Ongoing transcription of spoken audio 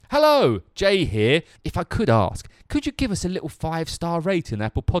Hello, Jay here. If I could ask, could you give us a little 5-star rating on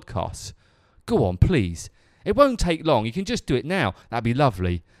Apple Podcasts? Go on, please. It won't take long. You can just do it now. That'd be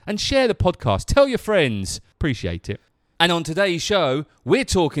lovely. And share the podcast. Tell your friends. Appreciate it. And on today's show, we're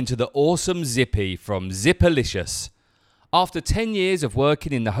talking to the awesome Zippy from Zippalicious. After 10 years of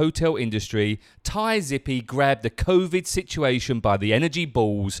working in the hotel industry, Thai Zippy grabbed the COVID situation by the energy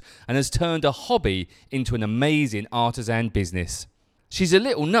balls and has turned a hobby into an amazing artisan business. She's a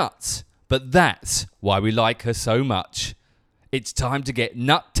little nuts, but that's why we like her so much. It's time to get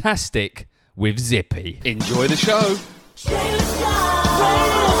nut-tastic with Zippy. Enjoy the show.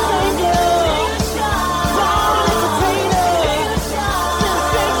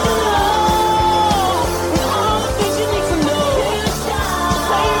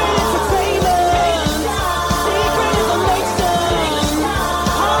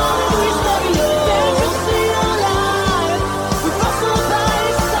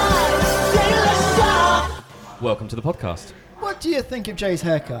 Welcome to the podcast. What do you think of Jay's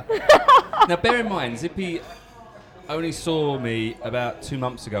haircut? Now, bear in mind, Zippy only saw me about 2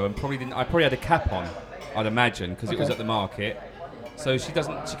 months ago, and I probably had a cap on, I'd imagine, because it was at the market. So she's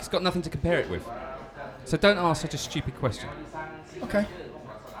got nothing to compare it with. So don't ask such a stupid question. Okay.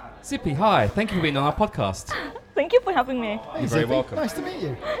 Zippy, hi. Thank you for being on our podcast. Thank you for having me. Hey, You're very Zippy. welcome. Nice to meet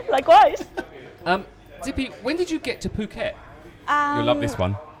you. Likewise. Zippy, when did you get to Phuket? You'll love this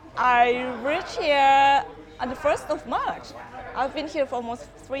one. I reached here on the 1st of March. I've been here for almost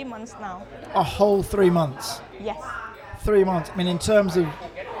 3 months now. A whole 3 months. Yes. 3 months. I mean, in terms of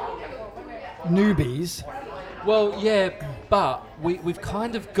newbies, Well, yeah, but we've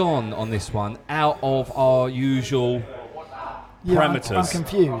kind of gone on this one out of our usual parameters. I'm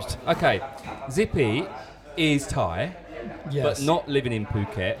confused. Okay, Zippy is Thai, Yes. but not living in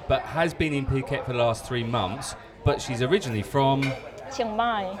Phuket, but has been in Phuket for the last 3 months, but she's originally from... Chiang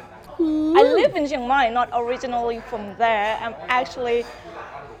Mai. I live in Chiang Mai, not originally from there.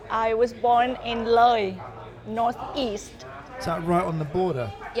 I was born in Loei, northeast. Is that right on the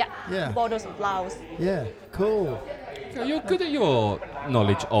border? Yeah. Borders of Laos. Yeah. Cool. You're good at your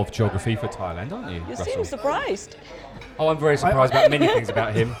knowledge of geography for Thailand, aren't you, You Russell? seem surprised. Oh, I'm very surprised about many things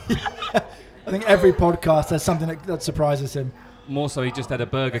about him. I think every podcast has something that surprises him. More so, he just had a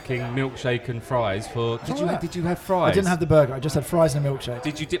Burger King milkshake and fries for... Did you have fries? I didn't have the burger. I just had fries and a milkshake.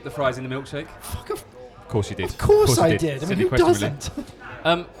 Did you dip the fries in the milkshake? Fuck off. Of course you did. Of course you I did. I mean, Silly who question, doesn't?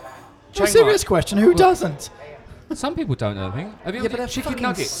 Really. No, serious question. Who doesn't? Some people don't know anything. Have you Yeah, but they're chicken fucking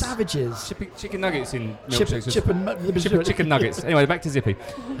nuggets? savages. Chicken nuggets in milkshakes. Chicken Nuggets. Anyway, back to Zippy.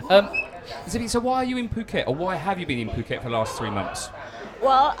 Zippy, so why are you in Phuket, or why have you been in Phuket for the last 3 months?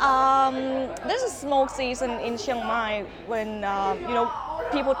 Well, there's a smoke season in Chiang Mai when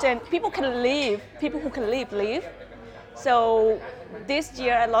people who can leave. So this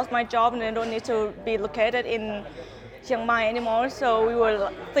year I lost my job and I don't need to be located in Chiang Mai anymore. So we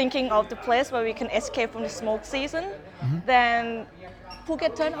were thinking of the place where we can escape from the smoke season. Mm-hmm. Then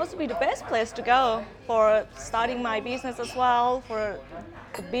Phuket turned out to be the best place to go for starting my business as well, for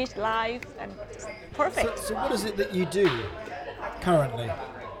the beach life, and it's perfect. So what is it that you do currently?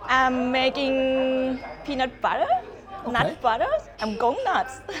 I'm making peanut butter, nut butter, and gong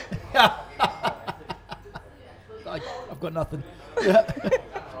nuts. I've got nothing. Yeah.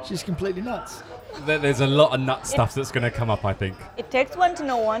 She's completely nuts. There's a lot of nut stuff that's going to come up, I think. It takes one to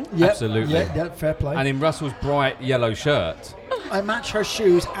know one. Yep. Absolutely. Yeah, fair play. And in Russell's bright yellow shirt, I match her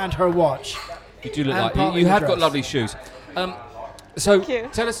shoes and her watch. you do look And like partly you the have got dress. lovely shoes. So Thank you.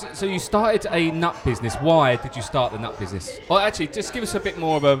 tell us. So you started a nut business. Why did you start the nut business? Well, actually, just give us a bit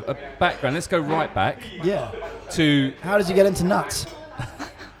more of a background. Let's go right back Yeah. to How did you get into nuts?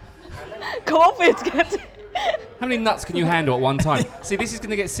 COVID. how many nuts can you handle at one time? See, this is going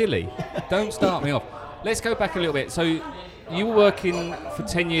to get silly. Don't start me off. Let's go back a little bit. So you were working for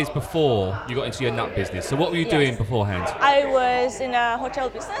 10 years before you got into your nut business. So what were you Yes. doing beforehand? I was in a hotel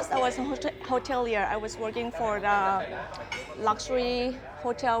business. I was a hotelier. I was working for the luxury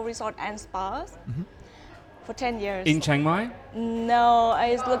hotel, resort, and spas for 10 years. In Chiang Mai? No,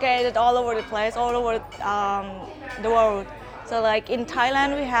 it's located all over the place, all over the world. So like in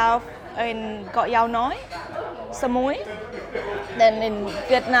Thailand, we have in Koh Yao Noi, Samui. Then in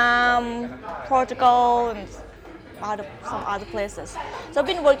Vietnam, Portugal, and some other places. So I've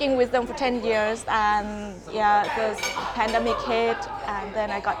been working with them for 10 years, and yeah, the pandemic hit, and then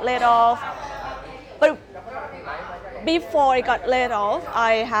I got laid off. But before I got laid off,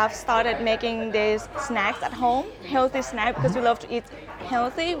 I have started making these snacks at home, healthy snacks, because we love to eat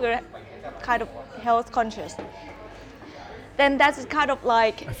healthy. We're kind of health conscious. Then that's kind of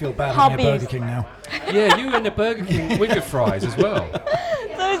like I feel bad hobbies. having a Burger King now. Yeah, you in the Burger King with your fries as well.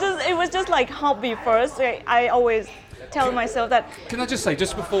 So it's was just like hobby first. I always tell myself that. Can I just say,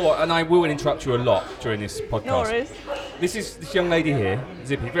 just before, and I will interrupt you a lot during this podcast. No worries. This is this young lady here,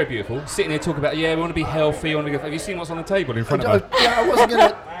 Zippy, very beautiful, sitting here talking about, we want to be healthy, we want to be good. Have you seen what's on the table in front of her?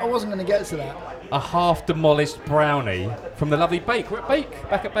 I wasn't gonna get to that. A half-demolished brownie from the lovely Bake. We're at Bake,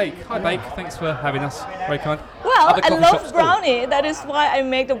 back at Bake. Hi, Bake. Thanks for having us. Very kind. Well, Other I coffee love shops, brownie. That is why I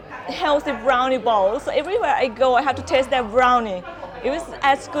make the healthy brownie bowl. So everywhere I go, I have to taste that brownie. It was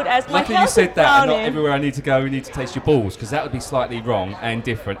as good as my Luckily you healthy said that, and brownie. not everywhere I need to go, we need to taste your balls, because that would be slightly wrong and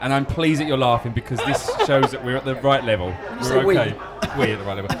different. And I'm pleased that you're laughing, because this shows that we're at the right level. say We're we. okay. We're at the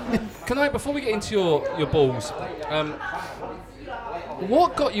right level. Can I, before we get into your balls,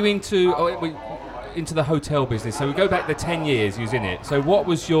 what got you into the hotel business? So we go back the 10 years you was in it. So what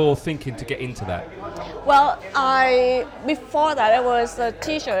was your thinking to get into that? Well, before that, I was a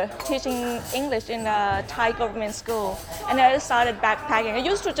teacher teaching English in a Thai government school, and I started backpacking. I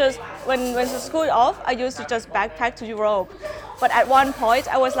used to just, when the school off, I used to just backpack to Europe. But at one point,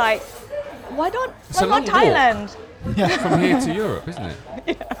 I was like, why not Thailand? From here to Europe, isn't it?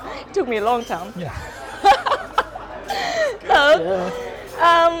 It took me a long time. Yeah.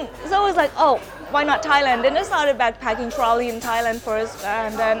 So I was like, why not Thailand? Then I started backpacking, traveling in Thailand first,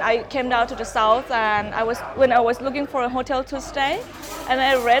 and then I came down to the south, and when I was looking for a hotel to stay, and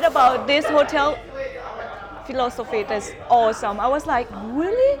I read about this hotel philosophy that's awesome. I was like,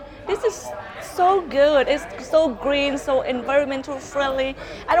 really? This is so good. It's so green, so environmental friendly.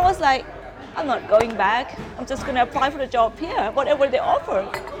 And I was like, I'm not going back. I'm just gonna apply for the job here, whatever they offer.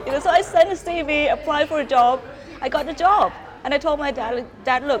 So I sent a CV, applied for a job. I got the job. And I told my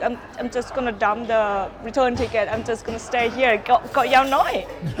dad, look, I'm just gonna dump the return ticket. I'm just gonna stay here, Koh Yao Noi.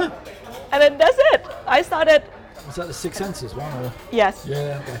 And then that's it. I started. Was that the Six Senses one? Or? Yes.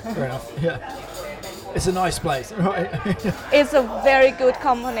 Yeah, okay, fair enough. Yeah. It's a nice place, right? It's a very good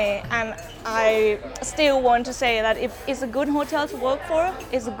company, and I still want to say that if it's a good hotel to work for,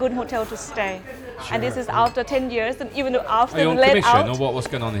 it's a good hotel to stay. And this is after 10 years, and even though after Are you on let commission, out. or what's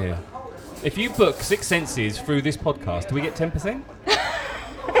going on here? If you book Six Senses through this podcast, do we get 10%?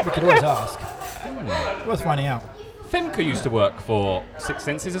 We could always ask. Worth finding out. Femke used to work for Six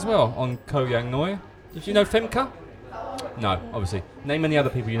Senses as well on Koh Yang Noi. Did you know Femke? No, obviously. Name any other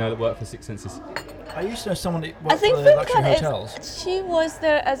people you know that work for Six Senses. I used to know someone that I worked think for the luxury Finca hotels. she was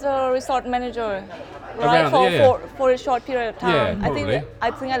there as a resort manager, Around, for a short period of time. Yeah, probably.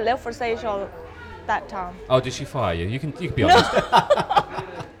 I think I left for Seychelles that time. Oh, did she fire you? You can be honest.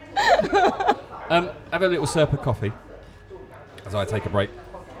 Have a little sip of coffee as I take a break.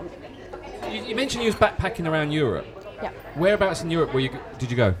 You mentioned you was backpacking around Europe. Yeah. Whereabouts in Europe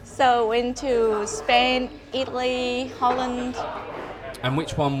did you go? So went to Spain, Italy, Holland, And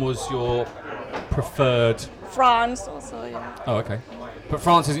which one was your preferred? France also. Yeah. Oh, okay. But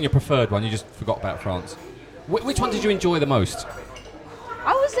France isn't your preferred one. You just forgot about France. Which one did you enjoy the most?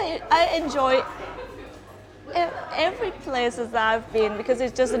 I would say I enjoy every place that I've been, because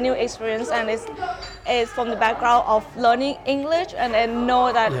it's just a new experience, and it's from the background of learning English, and then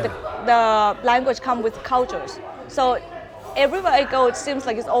know that the language comes with cultures. So everywhere I go, it seems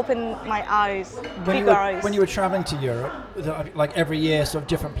like it's opened my eyes, bigger eyes. When you were traveling to Europe, like every year, sort of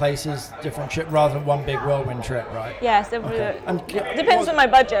different places, different trip, rather than one big whirlwind trip, right? Yes, every Okay. depends on my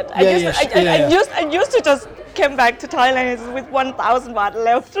budget. Yeah, I used to just came back to Thailand with 1,000 baht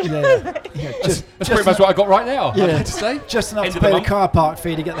left. That's pretty much what I got right now. Yeah, I'd have to say. Just enough End to of the pay the month. car park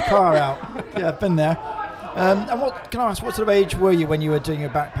fee to get the car out. Yeah, I've been there. And can I ask, what sort of age were you when you were doing your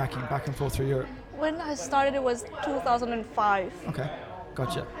backpacking back and forth through Europe? When I started, it was 2005. Okay,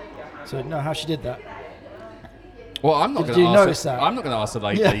 gotcha. So, no, how she did that? Well, I'm not Did going you to ask. notice that? I'm not going to ask the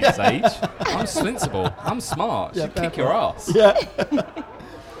lady's age. I'm sensible. I'm smart. Yeah, She'd fair kick your point. ass. Yeah.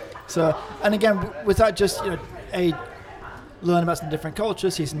 So, and again, was that just learn about some different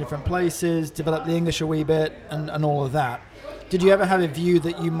cultures, see some different places, develop the English a wee bit, and all of that? Did you ever have a view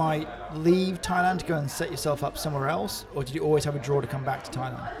that you might leave Thailand to go and set yourself up somewhere else, or did you always have a draw to come back to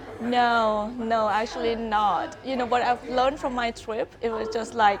Thailand? No, actually not. You know what I've learned from my trip? It was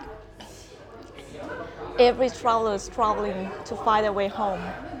just like every traveler is traveling to find their way home.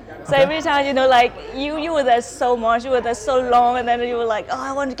 So every time, you were there so much, you were there so long, and then you were like, oh,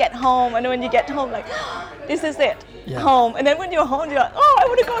 I want to get home. And then when you get home, like, this is it, home. And then when you're home, you're like, oh, I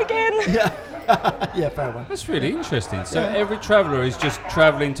want to go again. Yeah. Yeah, fair one. That's really interesting. So every traveller is just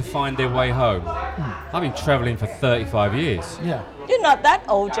travelling to find their way home. I've been travelling for 35 years. Yeah. You're not that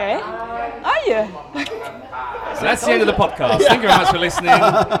old, Jay, are you? So that's the end of the podcast. Thank you very much for listening.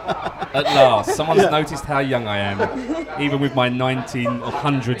 At last, someone's noticed how young I am, even with my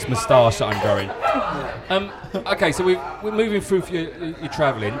 1900s moustache that I'm growing. Okay, so we're moving through your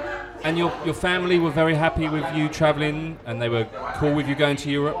travelling. And your family were very happy with you traveling, and they were cool with you going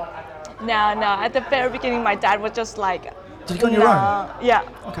to Europe? No. At the very beginning, my dad was just like, Did you go on your own? Yeah.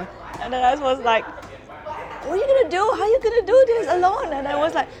 Okay. And then I was like, what are you gonna do? How are you gonna do this alone? And I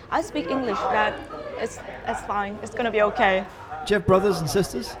was like, I speak English, Dad. It's fine. It's gonna be okay. Do you have brothers and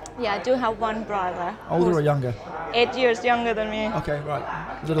sisters? Yeah, I do have one brother. Older who's or younger? 8 years younger than me. Okay,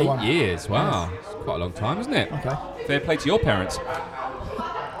 right. Little 8 one. years, wow. It's quite a long time, isn't it? Okay. Fair play to your parents.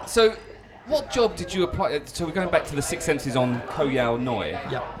 So, what job did you apply? So we're going back to the Six Senses on Koh Yao Noi.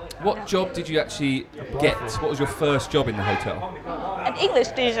 Yeah. What job did you actually get? What was your first job in the hotel? An English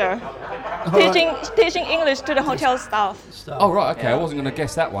teacher. Alright. Teaching English to the hotel staff. So, Oh, right, okay. I wasn't going to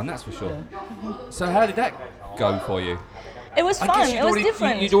guess that one, that's for sure. So how did that go for you? It was I fun. guess It was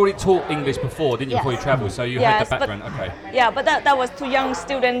different. You'd already taught English before, didn't you, before you Yes. travelled, so you Yes, had the but- background. Okay. Yeah, but that was to young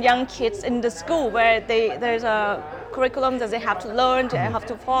students, young kids in the school where there's a curriculum that they have to learn, they have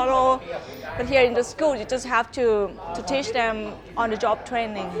to follow. But here in the school, you just have to teach them on the job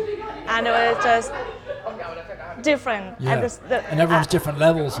training, and it was just different. Yeah. And, And everyone's different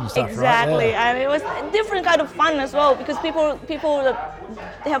levels and stuff, exactly, right? Yeah. and it was a different kind of fun as well because people that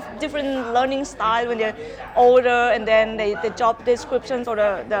they have different learning style when they're older, and then the job descriptions or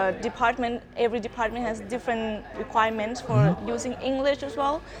the department, every department has different requirements for using English as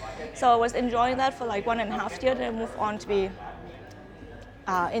well. So I was enjoying that for like 1.5 years, and I moved on to be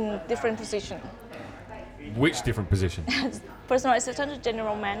in different position. Which different position? Personal assistant to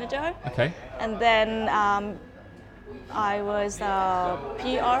general manager, Okay. and then I was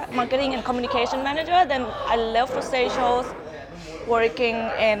PR, marketing and communication manager. Then I left for Seychelles, working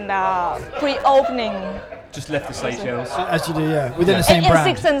in pre-opening. Just left the Seychelles. As you do, yeah. Within the same in brand.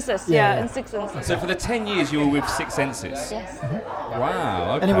 Six Senses, Yeah, yeah. in Six Senses. So for the 10 years you were with Six Senses? Yes,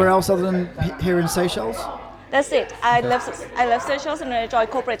 Wow, okay. Anywhere else other than here in Seychelles? that's it. I left Seychelles and I joined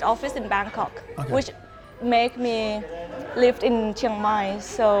corporate office in Bangkok, Okay. which make me lived in Chiang Mai.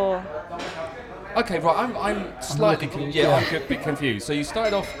 So Okay, right, I'm slightly confused, yeah, yeah. I'm a bit confused. So you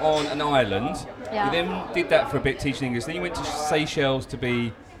started off on an island, Yeah. you then did that for a bit teaching English, then you went to Seychelles to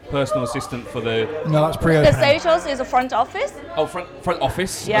be personal assistant for the No, that's the pre-opening. Seychelles is a front office. front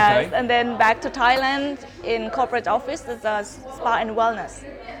office. Yes, Okay. and then back to Thailand in corporate office as a spa and wellness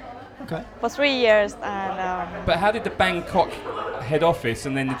Okay. for 3 years, and But how did the Bangkok head office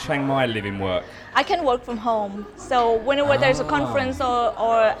and then the Chiang Mai living work? I can work from home. So whenever there's a conference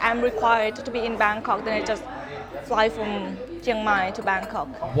or I'm required to be in Bangkok, then I just fly from Chiang Mai to Bangkok.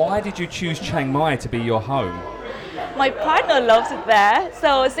 Why did you choose Chiang Mai to be your home? My partner loves it there,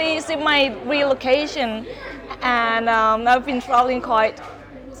 so see my relocation, and I've been traveling quite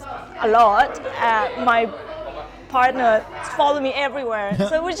a lot. My partner follow me everywhere,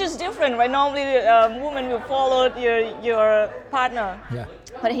 so which is different, right? Normally, women will follow your partner, Yeah.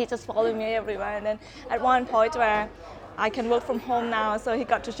 but he just followed me everywhere. And then at one point where I can work from home now, so he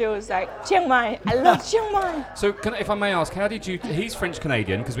got to choose like Chiang Mai. I love Chiang Mai. So, if I may ask, how did you? He's French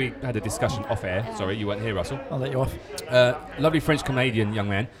Canadian because we had a discussion off air. Sorry, you weren't here, Russell. I'll let you off. Lovely French Canadian young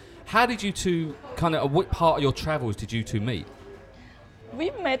man. How did you two what part of your travels did you two meet?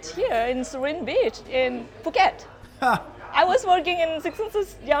 We met here in Surin Beach in Phuket. I was working in Six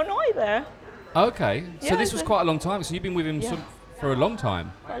Senses Yao Noi there Okay, so Yeah, this was so- quite a long time. So you've been with him Yeah. for a long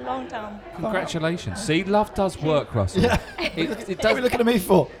time. for a long time. Congratulations. See, love does work, Russell. Yeah. It What are does. you looking at me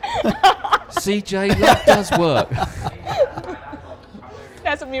for? CJ, love does work.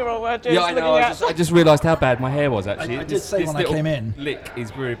 That's a mirror we're just Yeah, I know. looking I at. just realised how bad my hair was actually. I did say when I little came in. lick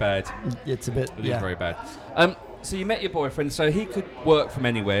is very bad. It's a bit, It is yeah. very bad. So you met your boyfriend, so he could work from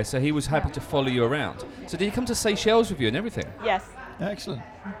anywhere, so he was happy to follow you around. So did he come to Seychelles with you and everything? Yes. Excellent.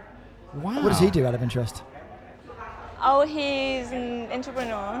 Wow. What does he do out of interest? Oh, he's an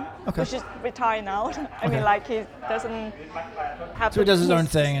entrepreneur, Okay. which is retired now. I mean, Okay. like he doesn't have. So he does his own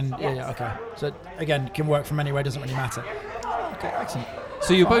he's- thing, and yes. yeah, okay. So again, can work from anywhere, doesn't really matter. Okay, excellent.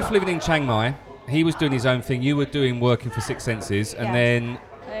 So you're both living in Chiang Mai. He was doing his own thing. You were doing working for Six Senses, and Yes. then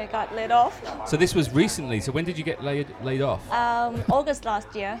I got laid off. so this was recently. So when did you get laid off? August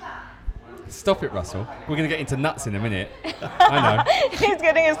last year. Stop it, Russell. We're going to get into nuts in a minute. I know. He's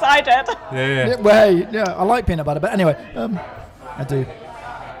getting excited. Yeah. Yeah, well, hey, yeah, I like peanut butter, but anyway, I do.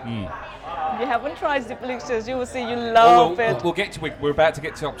 If you haven't tried the delicious, you will see you Oh, love we'll, it. we'll get to it. We're about to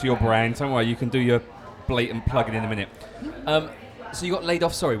get up to your brand. Don't worry, you can do your blatant plugging in a minute. So you got laid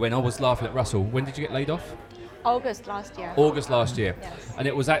off. Sorry, when I was laughing at Russell. When did you get laid off? August last year. August last year. Yes. And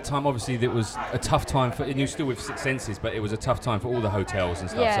it was that time, obviously, that was a tough time for. And you were still with Six Senses, but it was a tough time for all the hotels and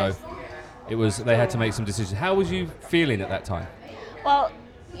stuff. Yes. So it was. They had to make some decisions. How was you feeling at that time? Well,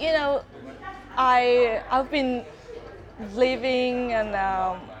 you know, I've been living and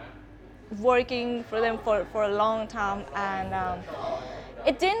working for them for a long time, and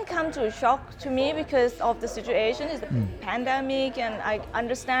it didn't come to a shock to me because of the situation. It's the pandemic, and I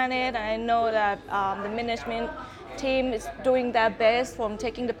understand it, and I know that the management team is doing their best from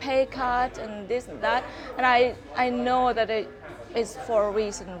taking the pay cut and this and that, and I know that it is for a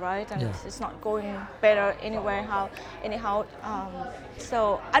reason, right? And it's not going better anyhow.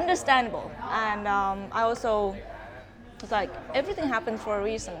 So understandable, and I also. It's like everything happens for a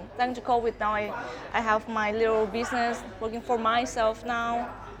reason. Thanks to COVID, now I have my little business working for myself now.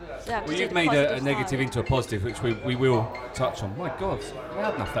 So Well, you've made a negative into a positive, which we will touch on. My God, it's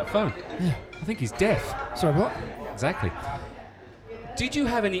loud enough, that phone. Yeah. I think he's deaf. Sorry, what? Exactly. Did you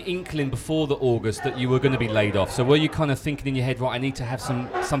have any inkling before the August that you were going to be laid off? So were you kind of thinking in your head, right, I need to have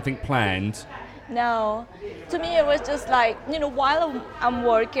something planned? No, to me it was just like, while I'm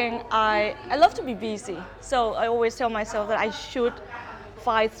working, I love to be busy. So I always tell myself that I should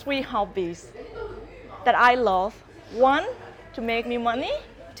find 3 hobbies that I love. 1, to make me money.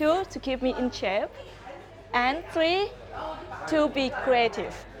 2, to keep me in shape. And 3, to be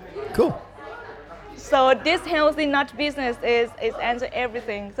creative. Cool. So this healthy nut business is answer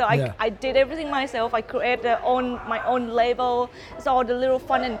everything. So I did everything myself. I created my own label. It's all the little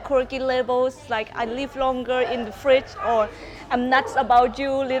fun and quirky labels, like I live longer in the fridge, or I'm nuts about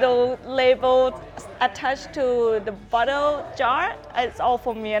you little label attached to the bottle jar. It's all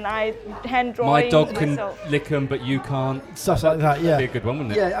for me, and I hand drawing My dog can myself. lick them, but you can't. Stuff like that, yeah. That'd be a good one,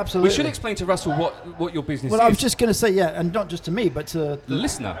 wouldn't it? Yeah, absolutely. We should explain to Russell what your business Well, is. I was just going to say, and not just to me, but to The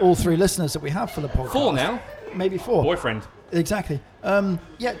listener. all 3 listeners that we have for the podcast. 4 now. Maybe 4. Boyfriend. Exactly.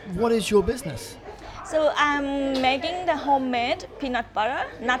 What is your business? So I'm making the homemade peanut butter,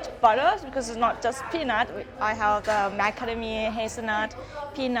 nut butter, because it's not just peanut. I have the macadamia, hazelnut,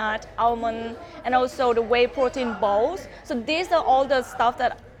 peanut, almond, and also the whey protein bowls. So these are all the stuff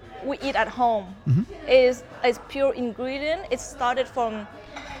that we eat at home. Is pure ingredient. It started from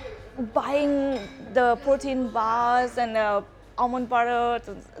buying the protein bars and the almond butter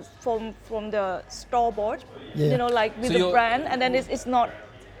from the store bought, like with So the brand, and then it's not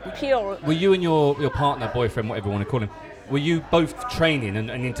pure. Were you and your partner, boyfriend, whatever you want to call him, were you both training and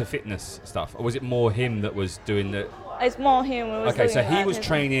into fitness stuff, or was it more him that was doing the? It's more him. who was Okay, so doing he that. was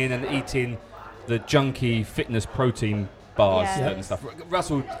training and eating the junky fitness protein bars Yeah. and stuff.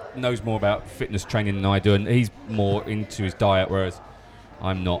 Russell knows more about fitness training than I do, and he's more into his diet, whereas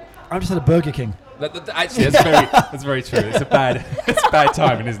I'm not. I just had a Burger King. Actually, that's very true. It's bad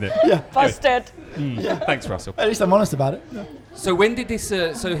timing, isn't it? Yeah. Busted. Thanks, Russell. At least I'm honest about it. Yeah. So when did this?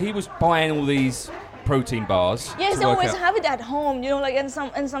 So he was buying all these protein bars. Yes, to I work always out. have it at home,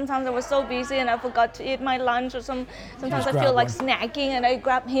 and sometimes I was so busy and I forgot to eat my lunch, or sometimes Just I grab feel like one. snacking and I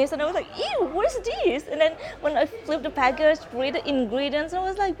grab his and I was like, ew, what is this? And then when I flipped the package, read the ingredients, and I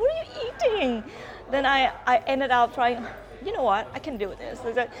was like, what are you eating? Then I ended up trying. You know what? I can do this.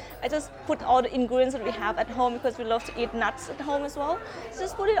 So I just put all the ingredients that we have at home, because we love to eat nuts at home as well. So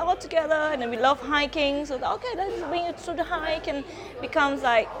just put it all together, and then we love hiking. So okay, let's bring it to the hike, and becomes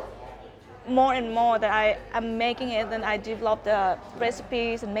like more and more that I am making it. Then I develop the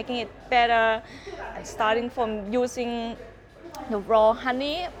recipes and making it better, and starting from using the raw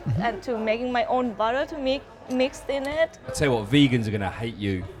honey and to making my own butter to mixed in it. I tell you what, vegans are gonna hate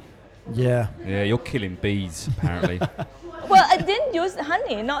you. Yeah. Yeah, you're killing bees apparently. Well, I didn't use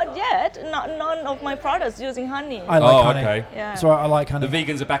honey, not yet. None of my products using honey. I like honey. Okay. Yeah. So I like honey. The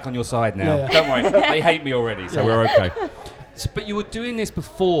vegans are back on your side now. Yeah. Don't worry, they hate me already, so we're okay. But you were doing this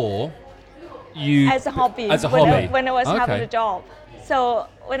before you... As a hobby. As a when hobby. when I was having Okay. a job. So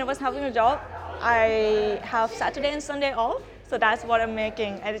when I was having a job, I have Saturday and Sunday off. So that's what I'm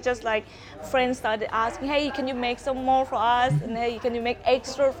making. And it's just like friends started asking, hey, can you make some more for us? And hey, can you make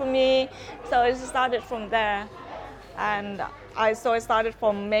extra for me? So it started from there. And I started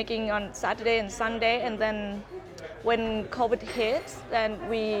from making on Saturday and Sunday, and then when COVID hit, then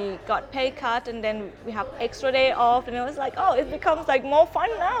we got pay cut, and then we have extra day off, and it was like, oh, it becomes like more fun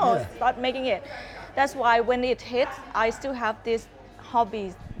now. Yeah. Start making it. That's why when it hits, I still have these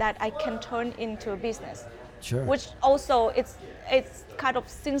hobbies that I can turn into a business. Sure. Which also it's kind of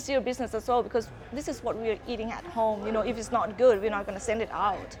sincere business as well, because this is what we're eating at home. If it's not good, we're not going to send it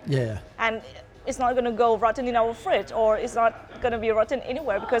out. Yeah. And it's not going to go rotten in our fridge, or it's not going to be rotten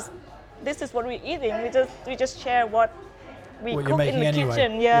anywhere, because this is what we're eating. We just share what we What you're cook in the making anyway.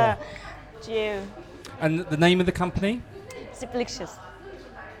 kitchen. Yeah. Gee, And the name of the company? Ziplicious.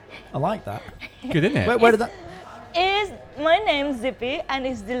 I like that. Good, isn't it? Where did that? Is my name Zippy, and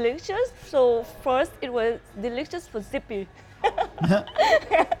it's delicious. So first it was delicious for Zippy.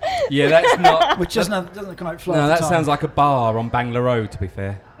 Yeah, that's not... Which doesn't come out flat. No, that sounds like a bar on Bangla Road, to be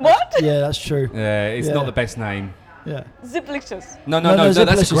fair. What? Yeah, that's true. Yeah, it's Yeah. not the best name. Yeah. Ziplicious. No, No, that's a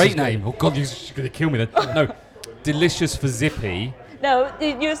Ziplicious great is good. name. Oh God, you're going to kill me then. No, delicious for zippy. No,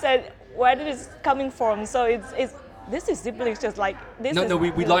 you said where it is coming from. So it's this is Ziplicious. Like this. No, is, we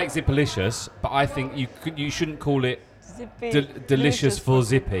you know, like Zippalicious, but I think you shouldn't call it zippy, delicious for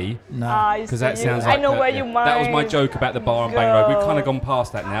zippy. No. I Because that see. sounds I like know where you might. That was my joke about the bar on Bang Road. We've kind go. of gone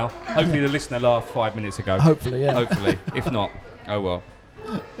past that now. Hopefully the listener laughed 5 minutes ago. Hopefully, yeah. Hopefully. If not, oh well.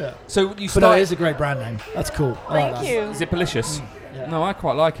 Yeah. So you But no, it started is a great brand name. That's cool. I like Thank that. you. Zippalicious. Yeah. No, I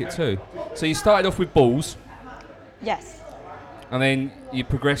quite like it too. So you started off with balls, Yes. and then you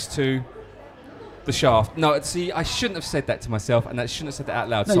progressed to the shaft. No, see, I shouldn't have said that to myself, and I shouldn't have said that out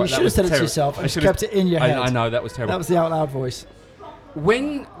loud. No, So you that should have was said it to terrible. yourself I and should have- kept it in your head. I know, that was terrible. That was the out loud voice.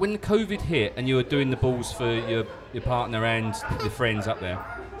 When COVID hit and you were doing the balls for your partner and your friends up there,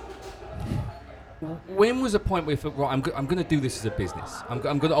 when was the point where you thought, right, I'm going to do this as a business? I'm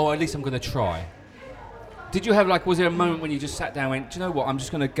going to, or at least I'm going to try. Did you have was there a moment when you just sat down and went, do you know what, I'm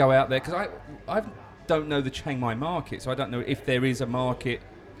just going to go out there? Because I don't know the Chiang Mai market, so I don't know if there is a market,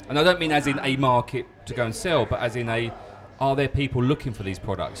 and I don't mean as in a market to go and sell, but as in are there people looking for these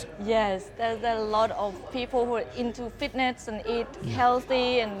products? Yes, there's a lot of people who are into fitness and eat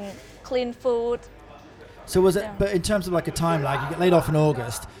healthy and clean food. So was it? Yeah. But in terms of like a time lag, you get laid off in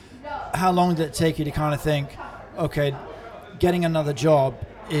August. How long did it take you to kind of think, okay, getting another job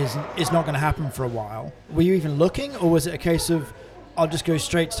is not going to happen for a while? Were you even looking, or was it a case of, I'll just go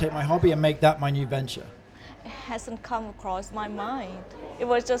straight to take my hobby and make that my new venture? It hasn't come across my mind. It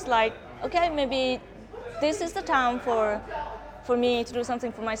was just like, okay, maybe this is the time for me to do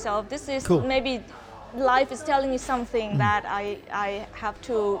something for myself. This is Cool. maybe life is telling me something that I have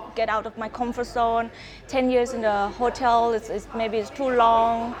to get out of my comfort zone. 10 years in the hotel, maybe it's too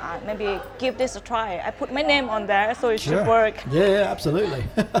long. Maybe give this a try. I put my name on there, so it should work. Yeah, absolutely.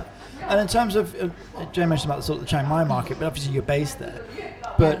 And in terms of, Jay mentioned about the sort of the Chiang Mai market, but obviously you're based there.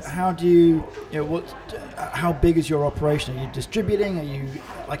 But Yes. how do you know, how big is your operation? Are you distributing? Are you,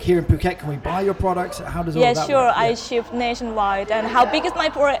 like here in Phuket, can we buy your products? How does all Yeah, of that sure. work? I ship nationwide. And how big is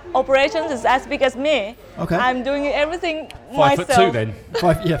my operations is as big as me. Okay. I'm doing everything 5'2" myself. then.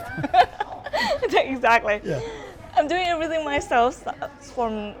 Yeah. Exactly. Yeah. I'm doing everything myself,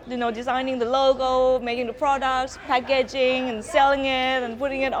 from designing the logo, making the products, packaging, and selling it, and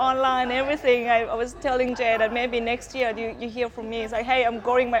putting it online. Everything. I was telling Jay that maybe next year you hear from me. It's like, hey, I'm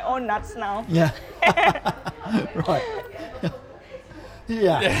growing my own nuts now. Yeah. Right.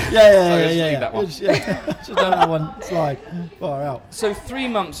 Yeah. Sorry, just leave that one. Just let that one slide. Far out. So 3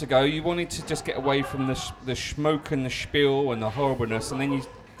 months ago, you wanted to just get away from the smoke and the spiel and the horribleness, and then you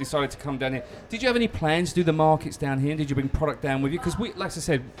decided to come down here. Did you have any plans to do the markets down here? Did you bring product down with you? Because like I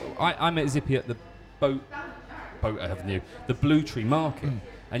said, I met Zippy at the Boat Avenue, the Blue Tree Market,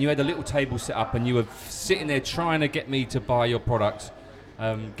 and you had a little table set up, and you were sitting there trying to get me to buy your products,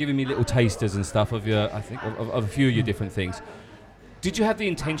 giving me little tasters and stuff of your, I think, of a few of your different things. Did you have the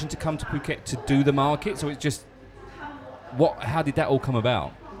intention to come to Phuket to do the markets, or it's just how did that all come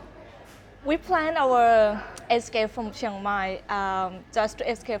about? We planned our escape from Chiang Mai just to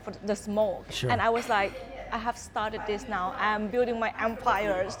escape from the smoke. Sure. And I was like, I have started this now. I'm building my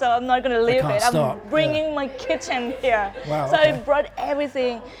empire, so I'm not going to leave can't it. stop. I'm bringing my kitchen here. Wow, So okay. I brought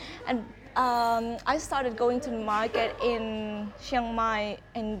everything. And I started going to the market in Chiang Mai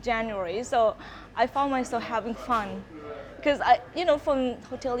in January. So I found myself having fun. Because from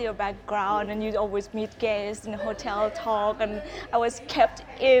hotelier background, and you always meet guests in the hotel, talk, and I was kept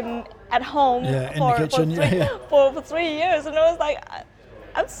at home Yeah, in the kitchen, for 3 years, and I was like,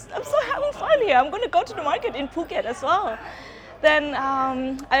 I'm so having fun here. I'm going to go to the market in Phuket as well. Then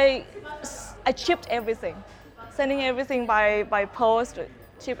I shipped everything, sending everything by post,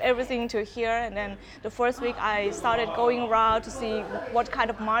 ship everything to here, and then the first week I started going around to see what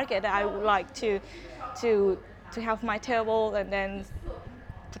kind of market I would like to have my table, and then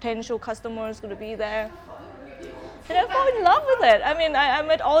potential customers going to be there. And I fell in love with it. I mean, I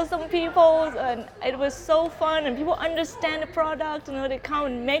met awesome people, and it was so fun, and people understand the product, they come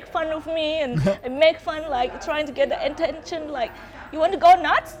and make fun of me, and make fun, like, trying to get the attention, like, you want to go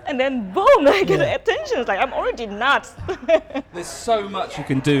nuts? And then boom, I get the attention. It's like, I'm already nuts. There's so much you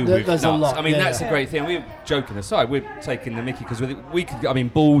can do There's with a nuts. lot, I mean, yeah, that's yeah. a great thing. We're joking aside. We're taking the mickey because we could. I mean,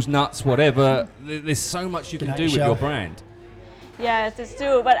 balls, nuts, whatever. There's so much you can Get out do your with your shell. brand. Yes, it's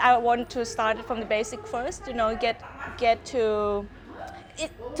true. But I want to start it from the basic first. Get to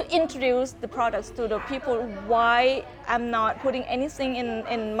introduce the products to the people. Why I'm not putting anything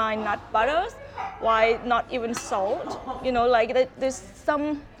in my nut butters. Why not even salt? There's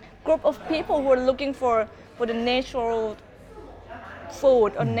some group of people who are looking for the natural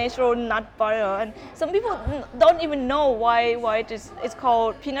food or natural nut butter, and some people don't even know why it's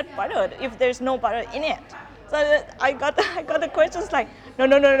called peanut butter if there's no butter in it. So I got the questions like,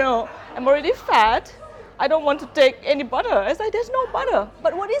 no, I'm already fat. I don't want to take any butter. I said, there's no butter.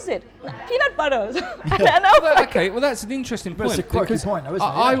 But what is it? Peanut butter. And I'm like, Okay, well that's an interesting But point. it's a quirky because point, though, isn't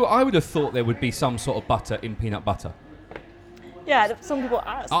it? I would have thought there would be some sort of butter in peanut butter. yeah, some people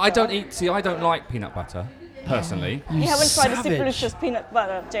ask. I don't I don't like peanut butter, personally. You haven't tried the savage. Simplicicious peanut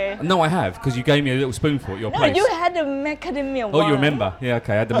butter, Jay. No, I have, because you gave me a little spoonful at your No, place. you had the macadamia one. Oh, you remember? Yeah,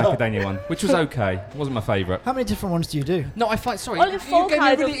 okay, I had the macadamia one, which was okay. It wasn't my favourite. How many different ones do you do? No, I find, sorry, Only you 4 gave me a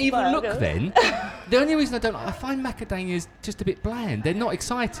kinds really of evil look butter. then. The only reason I find macadamias just a bit bland. They're not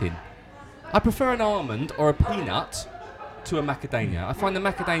exciting. I prefer an almond or a peanut to a macadamia. I find the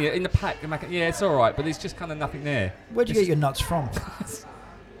macadamia in the pack, yeah, it's alright, but there's just kind of nothing there. Where do you get your nuts from?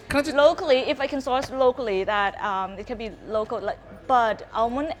 Can I just... Locally, if I can source locally, that it can be local, like bud,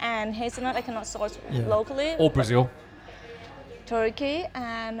 almond, and hazelnut. I cannot source Yeah. locally. Or Brazil. Turkey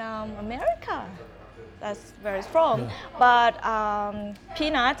and America. That's where it's from. But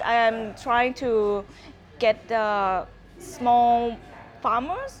peanuts, I am trying to get the small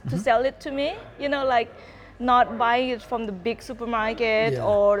farmers to sell it to me. You know, like not buying it from the big supermarket Yeah.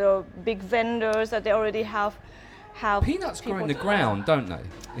 or the big vendors that they already have. Peanuts grow in the people- ground, don't they?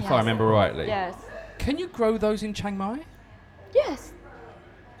 If I Yes. remember rightly. Yes. Can you grow those in Chiang Mai? Yes.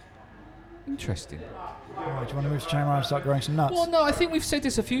 Interesting. Oh, do you want to move to Chiang Mai and start growing some nuts? Well, no, I think we've said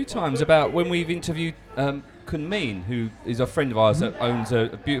this a few times about when we've interviewed Kun Min, who is a friend of ours that owns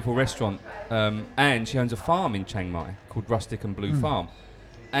a beautiful restaurant, and she owns a farm in Chiang Mai called Rustic and Blue Farm.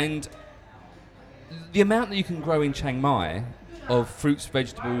 And the amount that you can grow in Chiang Mai of fruits,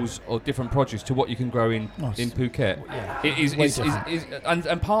 vegetables, or different produce to what you can grow in Phuket, yeah. it is, Way is different.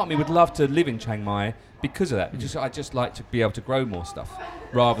 and part of me would love to live in Chiang Mai because of that. I just like to be able to grow more stuff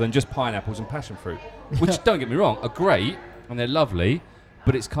rather than just pineapples and passion fruit, which don't get me wrong, are great and they're lovely,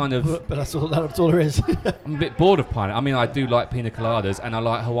 but it's kind of But that's all there is. I'm a bit bored of pineapple. I mean, I do like pina coladas and I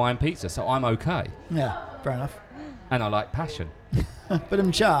like Hawaiian pizza, so I'm okay. Yeah, fair enough. And I like passion,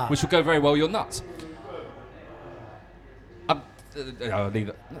 But cha. which will go very well with your nuts. I'll leave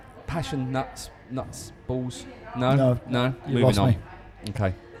it. Passion, nuts, balls. No. You Moving lost on. me.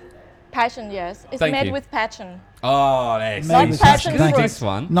 Okay. Passion, yes. It's Thank made you. with passion. Oh, there. Made with passion She's fruit. this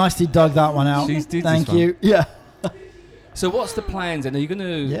one. Nicely dug that one out. She's did Thank this one. you. Yeah. So what's the plans then? Are you going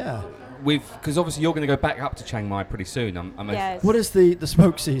to Yeah. because obviously you're going to go back up to Chiang Mai pretty soon. Yes. What is the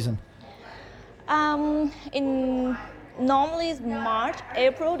smoke season? In normally it's March,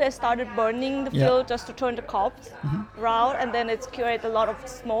 April, they started burning the Yeah. field just to turn the crops round, and then it's create a lot of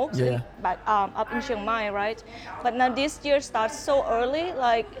smoke Yeah. up in Chiang Mai, right? But now this year starts so early,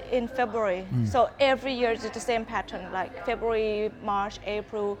 like in February. So every year it's the same pattern, like February, March,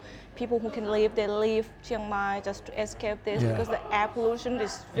 April. People who can leave, they leave Chiang Mai just to escape this Yeah. because the air pollution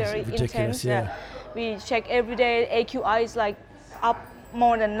is very ridiculous, intense. yeah. We check every day, AQI is like up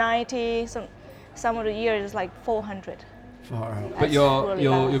more than 90. Some of the years is like 400. Far out. But That's you're really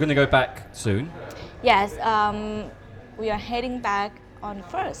bad. going to go back soon. Yes, we are heading back on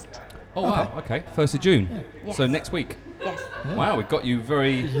 1st. Oh wow, okay. 1st of June. Yes. So next week. Yes. Wow, we've got you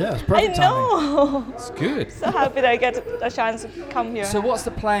very Yeah, it's I perfect timing. know. it's good. So happy that I get a chance to come here. So what's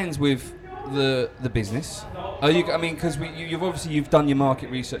the plans with the business? Are you? I mean, because you've done your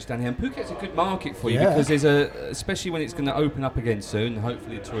market research down here, and Phuket's a good market for you Yeah. because especially when it's going to open up again soon.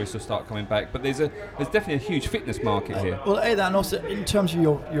 Hopefully, tourists will start coming back. But there's definitely a huge fitness market here. Well, that, and also in terms of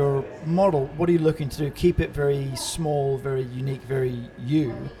your model, what are you looking to do? Keep it very small, very unique, very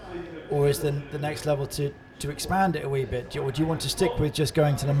you, or is the next level to expand it a wee bit? Or do you want to stick with just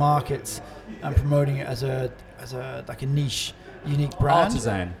going to the markets and promoting it as a like a niche, unique brand?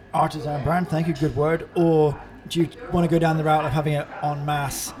 Artisan brand, thank you, good word. Or do you want to go down the route of having it en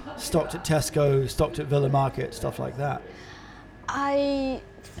masse, stocked at Tesco, stocked at Villa Market, stuff like that? I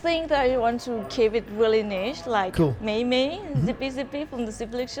think that I want to keep it really niche, like Cool. Mei Mei, Zippy from the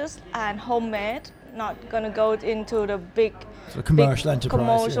Simplicicious, and homemade. Not gonna go into the big Sort of commercial big enterprise.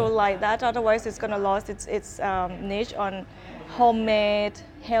 commercial yeah. like that. Otherwise, it's gonna lose its niche on homemade,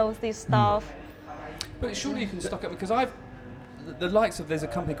 healthy stuff. But surely you can stock up because the likes of there's a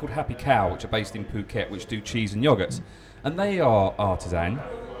company called Happy Cow which are based in Phuket which do cheese and yogurts, and they are artisan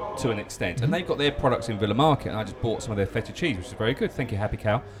to an extent, and they've got their products in Villa Market, and I just bought some of their feta cheese, which is very good. Thank you, Happy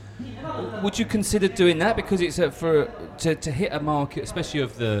Cow. Would you consider doing that because it's to hit a market, especially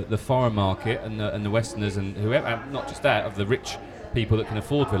of the foreign market and the Westerners and whoever, and not just that, of the rich people that can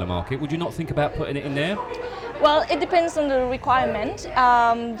afford Villa Market. Would you not think about putting it in there? Well, it depends on the requirement.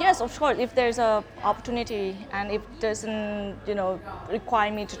 Yes, of course, if there's a opportunity and if it doesn't,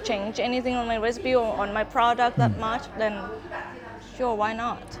 require me to change anything on my recipe or on my product that much, then sure, why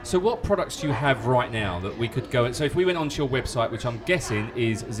not? So what products do you have right now that we could go... So if we went onto your website, which I'm guessing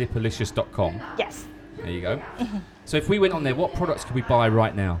is zipalicious.com. Yes. There you go. So if we went on there, what products could we buy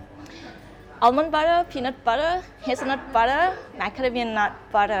right now? Almond butter, peanut butter, hazelnut butter, macadamia nut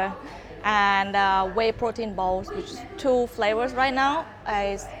butter, and whey protein balls, which is 2 flavors right now,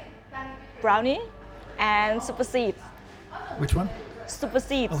 is brownie and super seeds. Which one? Super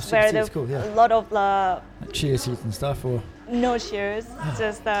seeds, Oh, super where seeds, there's cool, yeah. a lot of Like chia seeds and stuff, or no cheers,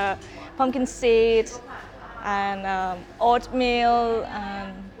 just pumpkin seed and oatmeal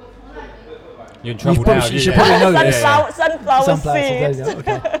and You're in trouble probably now. should- you should probably know this. sunflower sunflower seeds. seeds.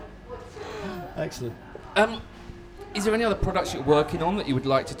 Okay. Excellent. Is there any other products you're working on that you would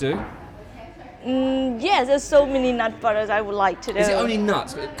like to do? Yes, there's so many nut butters I would like to do. Is it only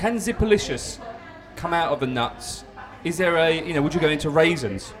nuts? Can Zipalicious come out of the nuts? Is there would you go into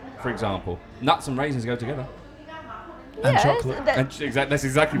raisins, for example? Nuts and raisins go together. And Yes, chocolate. That's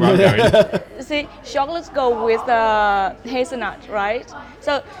exactly where I'm going. See, chocolates go with hazelnut, right?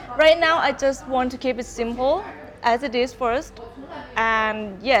 So right now I just want to keep it simple as it is first.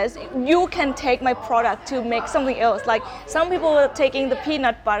 And yes, you can take my product to make something else. Like some people are taking the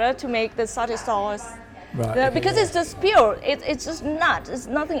peanut butter to make the satay sauce. Right. okay, Because yeah. it's just pure. It's just nut. It's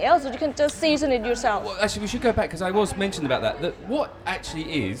nothing else. You can just season it yourself. Well, actually, we should go back because I was mentioning about that what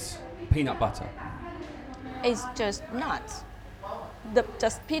actually is peanut butter? It's just nuts.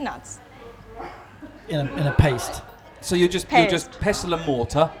 Just peanuts. in a paste. So you just pestle and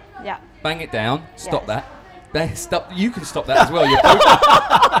mortar, Yeah. bang it down, stop Yes. that. Stop. You can stop that as well. You're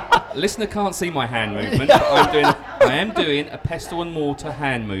both. Listener can't see my hand movement, but I am doing a pestle and mortar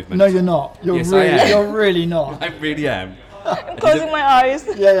hand movement. No, you're not. Yes, I am. You're really not. I really am. Closing my eyes.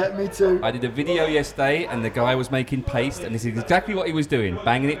 Yeah, me too. I did a video yesterday, and the guy was making paste, and this is exactly what he was doing,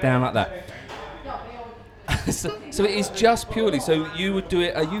 banging it down like that. so it is just purely. So you would do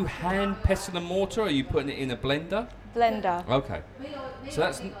it. Are you hand pestle and mortar, or are you putting it in a blender? Blender. Okay.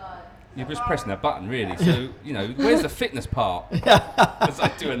 So you're just pressing that button, really. So where's the fitness part? As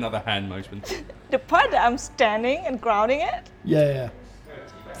I do another hand motion. The part that I'm standing and grounding it Yeah.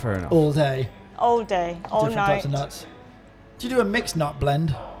 Fair enough. All day. all day, all Different night. types of nuts. Do you do a mixed nut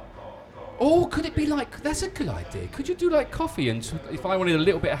blend? Or could it be like, that's a good idea. Could you do like coffee and if I wanted a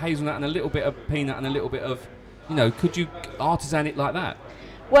little bit of hazelnut and a little bit of peanut and a little bit of, could you artisan it like that?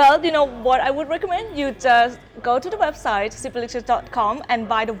 Well, what I would recommend, you just go to the website, zipalicious.com, and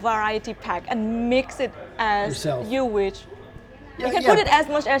buy the variety pack and mix it as Yourself. you wish. Yeah, You can put it as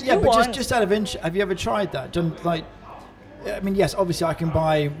much as Yeah, you but want. just out of interest, have you ever tried that? Done like, I mean, yes, obviously I can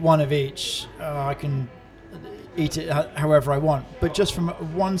buy one of each. I can eat it however I want. But just from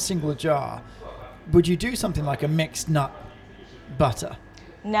one single jar, would you do something like a mixed nut butter?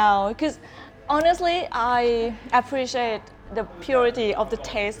 No, because honestly, I appreciate the purity of the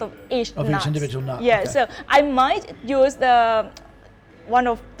taste of each Of each nut. individual nut, Yeah, okay. so I might use one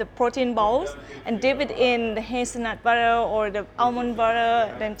of the protein balls and dip it in the hazelnut butter or the almond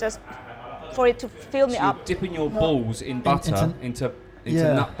butter, then just for it to fill me So you're up. dipping your balls in butter into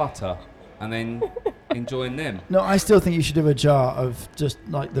Yeah. nut butter and then enjoying them. No, I still think you should do a jar of just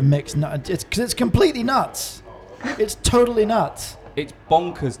like the mixed nut. It's because it's completely nuts. It's totally nuts. It's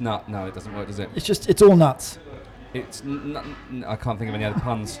bonkers nut. No, it doesn't work, does it? It's all nuts. It's I can't think of any other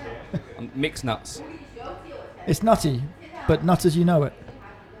puns. Mixed nuts. It's nutty, but nut as you know it.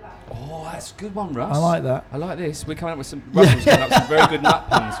 Oh, that's a good one, Russ. I like that. I like this. We're coming up with some Russell's coming up with some very good nut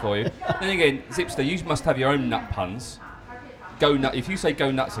puns for you. Then again, Zipster, you must have your own nut puns. Go nut. If you say go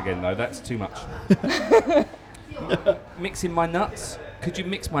nuts again, though, that's too much. Mixing my nuts. Could you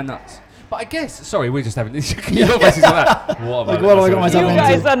mix my nuts? But I guess. Sorry, we're just having this. Your faces like that. What Like, what have I got myself You into?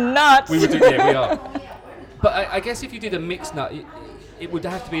 guys are nuts. We would do. Yeah, we are. But I guess if you did a mixed nut, it would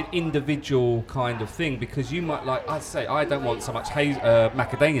have to be an individual kind of thing because you might like. I'd say I don't want so much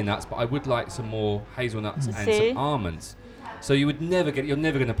macadamia nuts, but I would like some more hazelnuts and See? some almonds. So you would never get. You're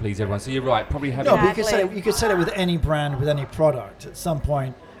never going to please everyone. So you're right. Probably have. No, but Exactly. you could say it with any brand, with any product. At some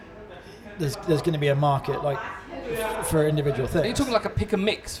point, there's going to be a market like for individual things. Are you talking like a pick and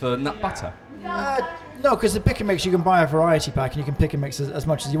mix for nut butter? No, because the pick and mix, you can buy a variety pack and you can pick and mix as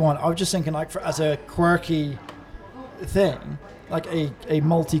much as you want. I was just thinking, like, as a quirky thing, like a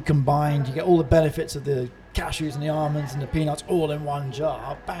multi-combined, you get all the benefits of the cashews and the almonds and the peanuts all in one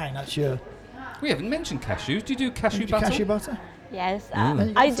jar. Bang, that's your We haven't mentioned cashews. Do you do cashew butter? cashew butter. Yes, There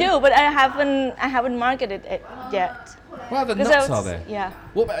you go. I do, but I haven't marketed it yet. What other 'Cause nuts I was- are there? Yeah.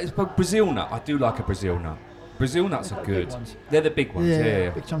 What about it's Brazil nut? I do like a Brazil nut. Brazil nuts are Big good. ones. They're the big ones. Yeah.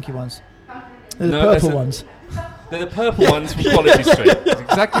 big chunky ones. They're the No, that's purple a- ones. They're the purple ones from Quality Street. That's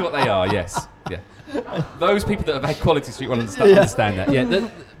exactly what they are. Yes. Yeah. Those people that have had Quality Street will understand that. Yeah.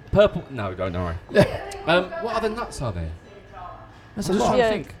 The purple. No, don't worry. What other nuts are there? That's I'm a just lot.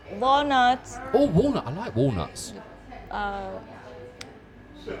 trying to think. Walnuts. Oh, walnut. I like walnuts.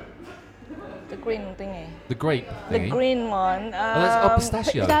 The green thingy. The grape The thingy. green one. that's-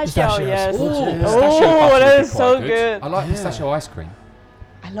 pistachio. Pistachio, yes. Pistachios. Ooh, Yeah. pistachio Oh, butter that would be is so quite good. I like Yeah. pistachio ice cream.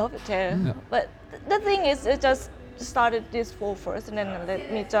 I love it too. But the thing is, it just started this fall first, and then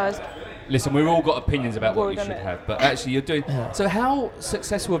let me just. Listen, we've all got opinions about what Work you on should it. have, but actually you're doing. Yeah. So how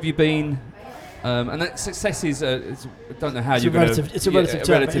successful have you been? And that success is, I don't know how It's a you're going relative, it's a relative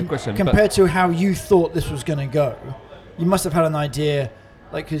term. relative And question. but compared to how you thought this was going to go, you must have had an idea,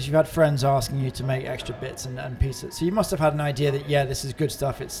 like, because you've had friends asking you to make extra bits and pieces. So you must have had an idea that, yeah, this is good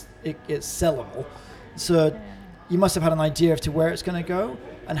stuff, it's sellable. So you must have had an idea as to where it's going to go,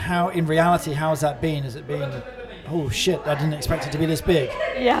 and how, in reality, how has that been? Has it been, oh shit, I didn't expect it to be this big?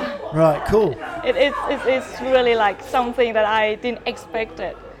 Yeah. Right, cool. It's really like something that I didn't expect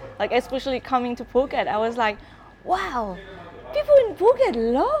it. Like, especially coming to Phuket, I was like, wow, people in Phuket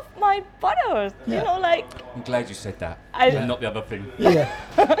love my butters. Yeah. You know, like, I'm glad you said that, I- and not the other thing. Yeah.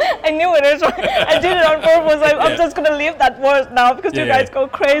 I knew it was right. I did it on purpose. I'm Yeah. just gonna leave that word now because you Yeah. guys go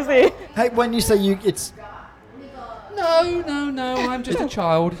crazy. Hey, when you say it's, No, I'm just a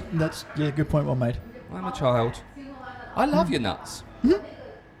child. that's, yeah, good point, well made. I'm a child. I love your nuts.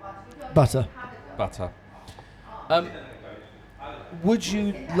 Butter. Butter. Would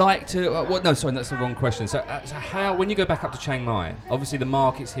you like to? No, sorry, that's the wrong question. So how, when you go back up to Chiang Mai, obviously the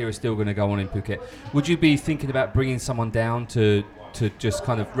markets here are still going to go on in Phuket. Would you be thinking about bringing someone down to just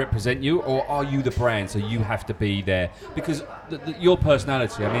kind of represent you, or are you the brand, so you have to be there? Because your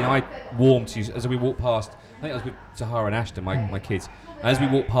personality. I mean, I warmed to you as we walked past. I think I was with Sahara and Ashton, my kids. As we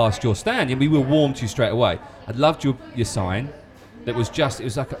walked past your stand, and we were warm to you straight away. I loved your sign. That was just, it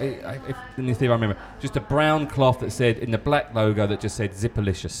was like, let me see if I remember, just a brown cloth that said, in the black logo that just said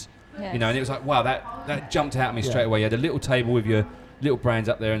Zipalicious. Yes. You know, and it was like, wow, that jumped out at me straight Yeah. away. You had a little table with your little brands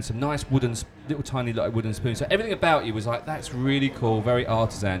up there and some nice little tiny like wooden spoons. So everything about you was like, that's really cool, very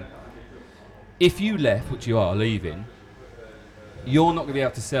artisan. If you left, which you are leaving, you're not going to be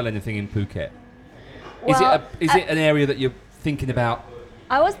able to sell anything in Phuket. Well, Is it an area that you're thinking about?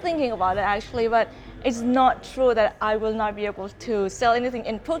 I was thinking about it actually, but it's not true that I will not be able to sell anything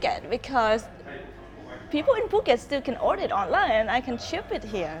in Phuket because people in Phuket still can order it online and I can ship it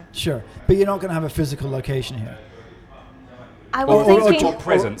here. Sure. But you're not going to have a physical location here. I was thinking.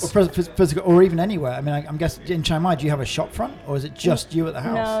 presence. Physical, or even anywhere. I mean, I'm guessing in Chiang Mai, do you have a shop front, or is it just you at the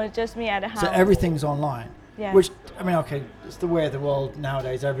house? No, just me at the house. So everything's online. Yeah. Which, I mean, okay, it's the way of the world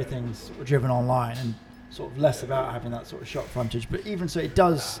nowadays. Everything's sort of driven online and sort of less about having that sort of shop frontage. But even so, it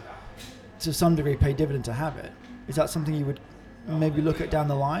does, to some degree, pay dividend to have it. Is that something you would maybe look at down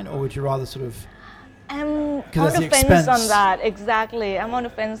the line, or would you rather sort of... I'm on 'Cause the that's the fence on expense. that. Exactly, I'm on the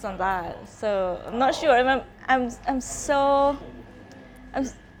fence on that. So I'm not sure. I'm so. I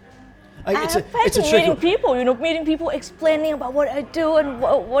it's have a passion tricky... meeting people, meeting people, explaining about what I do and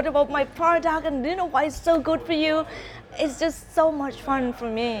what about my product and why it's so good for you. It's just so much fun for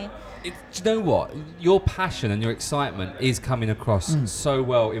me. Do you know what? Your passion and your excitement is coming across so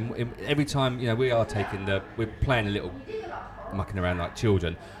well. In every time, we are we're playing a little mucking around like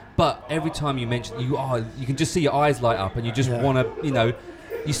children. But every time you mention you can just see your eyes light up and you just Yeah. want to,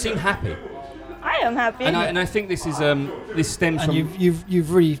 you seem happy. I am happy. And I think this is this stems And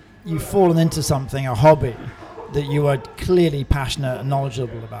from you've fallen into something, a hobby, that you are clearly passionate and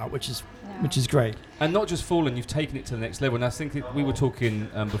knowledgeable about, which is great. and not just fallen. You've taken it to the next level. And I think we were talking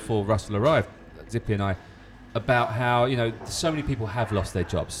before Russell arrived, Zippy and I, about how so many people have lost their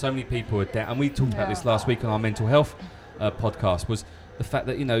jobs. So many people are down, and we talked about this last week on our mental health podcast. Was the fact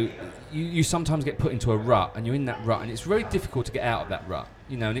that you sometimes get put into a rut, and you're in that rut, and it's very difficult to get out of that rut.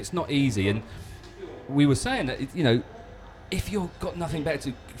 And it's not easy. And we were saying that if you've got nothing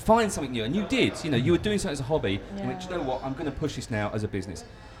better to find something new, and you did, you were doing something as a hobby. You went, "Do you know what? I'm going to push this now as a business."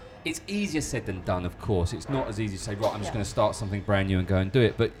 It's easier said than done, of course. It's not as easy to say, right, I'm just going to start something brand new and go and do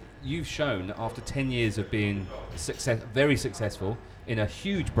it. But you've shown that after 10 years of being very successful in a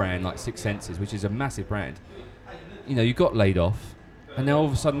huge brand like Six Senses, which is a massive brand, you got laid off, and now all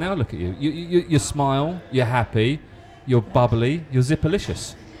of a sudden, now look at you. You smile, you're happy, you're bubbly, you're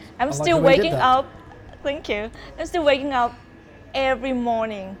Zipalicious. I'm like still the way you did waking that. up. Thank you. I'm still waking up every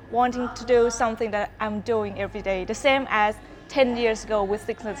morning wanting to do something that I'm doing every day, the same as 10 years ago with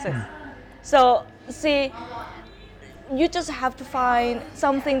Six Senses. So, see, you just have to find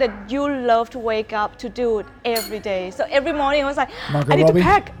something that you love to wake up to do it every day. So every morning I was like, Margot I need Robbie? to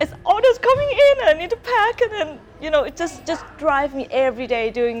pack. It's orders coming in. I need to pack, and then it just drives me every day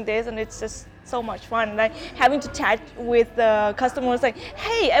doing this, and it's just so much fun. Like having to chat with the customers, like,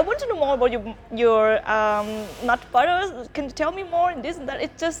 hey, I want to know more about your nut butters. Can you tell me more and this and that?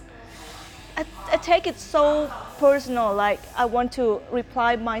 It just I take it so personal. Like I want to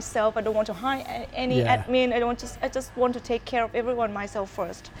reply myself. I don't want to hire any Yeah. admin. I just want to take care of everyone myself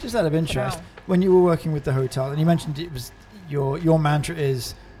first. Just out of interest, Wow. when you were working with the hotel, and you mentioned it was your mantra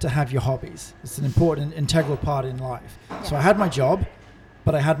is to have your hobbies. It's an important, integral part in life. So I had my job,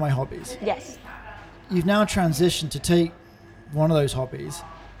 but I had my hobbies. Yes. You've now transitioned to take one of those hobbies,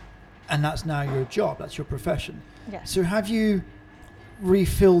 and that's now your job. That's your profession. Yes. So have you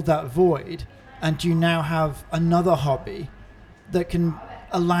refilled that void, and do you now have another hobby that can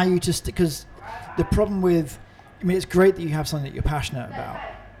allow you to stick? Because the problem with, it's great that you have something that you're passionate about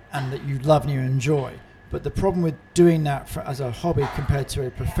and that you love and you enjoy, but the problem with doing that as a hobby compared to a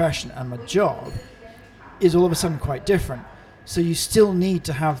profession and a job is all of a sudden quite different. So you still need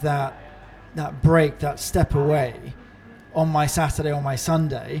to have that break, that step away on my Saturday or my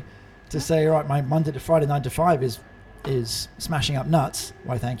Sunday to say, all right, my Monday to Friday 9 to 5 is smashing up nuts.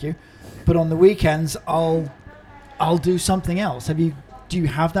 Why, thank you. But on the weekends, I'll do something else. Do you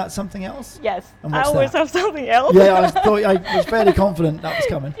have that something else? Yes. And I what's always that? have something else. Yeah, I was fairly confident that was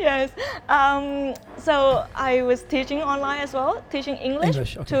coming. Yes. So I was teaching online as well, teaching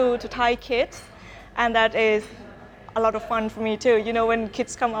English, okay. to Thai kids, and that is a lot of fun for me too. When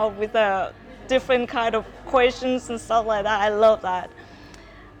kids come out with different kind of questions and stuff like that, I love that.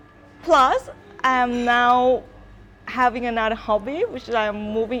 Plus, I'm now having another hobby, which is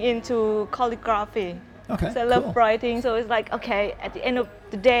I'm moving into calligraphy. Okay, So I love cool. writing, so it's like, okay, at the end of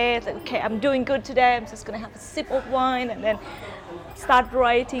the day, it's like, okay, I'm doing good today, I'm just gonna have a sip of wine and then start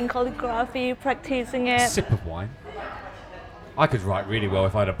writing calligraphy, practicing it. Sip of wine. I could write really well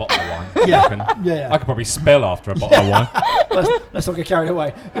if I had a bottle of wine. Yeah. I reckon. Yeah. I could probably spell after a bottle of wine. Let's not get carried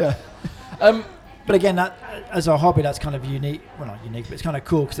away. Yeah. But again, that as a hobby, that's kind of unique. Well, not unique, but it's kind of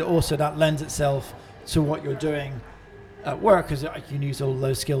cool because that lends itself to what you're doing at work, because you can use all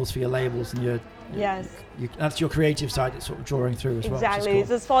those skills for your labels and Yes. that's your creative side that's sort of drawing through as well. Exactly. Which is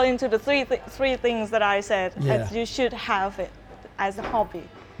cool. Just fall into the three things that I said. Yeah. That you should have it as a hobby.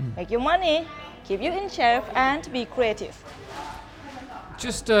 Make your money, keep you in shape, and be creative.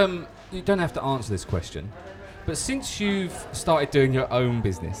 Just, you don't have to answer this question, but since you've started doing your own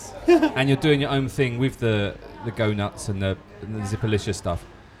business and you're doing your own thing with the Go Nuts and the Zipalicious stuff,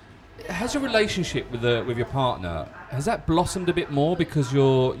 has your relationship with your partner, has that blossomed a bit more because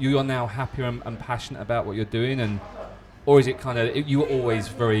you are now happier and passionate about what you're doing, or is it kind of you were always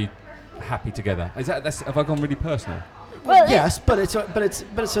very happy together? Have I gone really personal? Well, Yes, but it's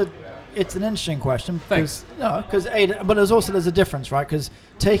an interesting question. Thanks. But there's a difference, right? Because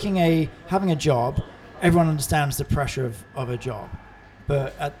having a job, everyone understands the pressure of a job,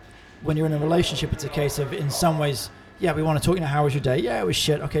 but when you're in a relationship, it's a case of, in some ways, yeah, we want to talk. How was your day? Yeah, it was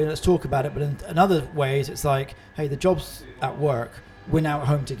shit. Okay, let's talk about it. But in other ways, it's like, hey, the job's at work. We're now at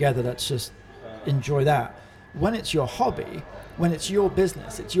home together. Let's just enjoy that. When it's your hobby, when it's your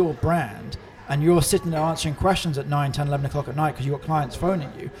business, it's your brand, and you're sitting there answering questions at 9, 10, 11 o'clock at night because you've got clients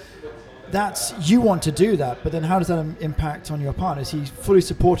phoning you, you want to do that. But then how does that impact on your partner? Is he fully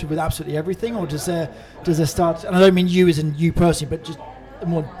supportive with absolutely everything? Or does there start, and I don't mean you as in you personally, but just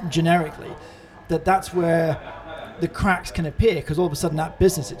more generically, that's where the cracks can appear, because all of a sudden that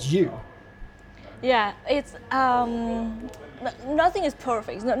business, it's you. Yeah, it's nothing is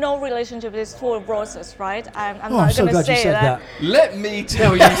perfect. No relationship is full of roses, right? I'm not so going to glad you say said that. Let me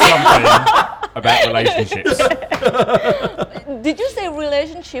tell you something about relationships. Did you say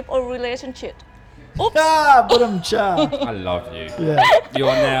relationship or relationship? Oops. Cha. I love you. Yeah. You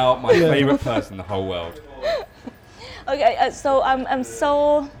are now my favourite person in the whole world. Okay, so I'm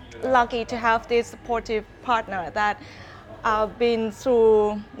so lucky to have this supportive partner that been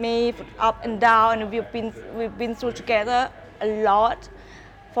through me up and down, and we've been through together a lot,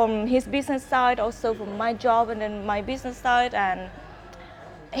 from his business side, also from my job and then my business side, and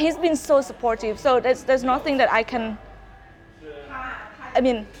he's been so supportive. So there's nothing that I can. I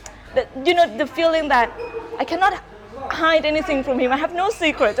mean, the feeling that I cannot hide anything from him. I have no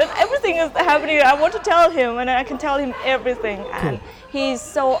secret, and everything is happening. I want to tell him, and I can tell him everything. And he's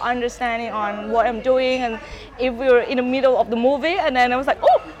so understanding on what I'm doing. And if we're in the middle of the movie, and then I was like,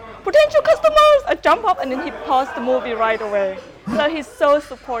 oh, potential customers, I jump up, and then he paused the movie right away. So he's so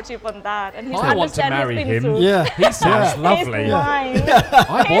supportive on that, and he's I want to marry him. Yeah. He sounds He's lovely. mine.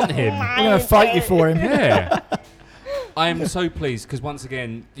 I want him. I'm going to fight you for him. Yeah. I am so pleased because once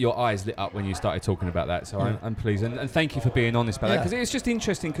again your eyes lit up when you started talking about that. So I'm pleased, and thank you for being honest about that because it's just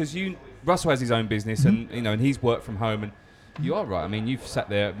interesting because Russell has his own business and and he's worked from home and you are right. I mean, you've sat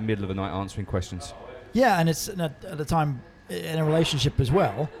there middle of the night answering questions. Yeah, and it's at the time in a relationship as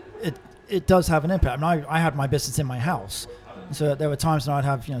well. It does have an impact. I mean, I had my business in my house, so there were times when I'd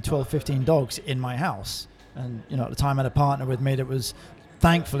have 12, 15 dogs in my house, and at the time I had a partner with me that was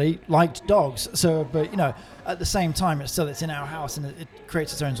thankfully liked dogs. So, but at the same time, it's in our house, and it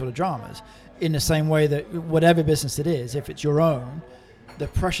creates its own sort of dramas. In the same way that whatever business it is, if it's your own, the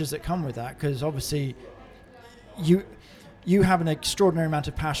pressures that come with that, because obviously you have an extraordinary amount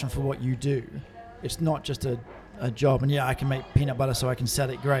of passion for what you do. It's not just a job, and I can make peanut butter so I can sell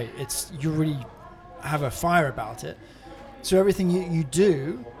it, great. It's you really have a fire about it. So everything you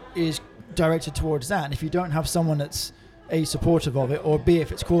do is directed towards that. And if you don't have someone that's A, supportive of it, or B,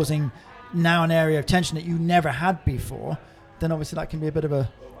 if it's causing now an area of tension that you never had before, then obviously that can be a bit of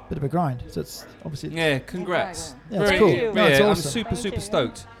a grind. So it's obviously congrats. Yeah, it's cool. No, it's I'm awesome. super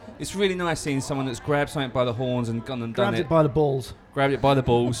stotted. It's really nice seeing someone that's grabbed something by the horns and gone and done Grabbed it. it by the balls. Grabbed it by the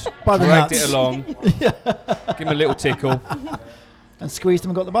balls, By the dragged nuts. it along, give him a little tickle. And squeezed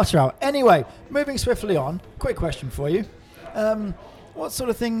them and got the butter out. Anyway, moving swiftly on, quick question for you. What sort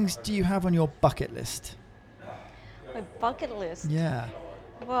of things do you have on your bucket list? My bucket list. Yeah.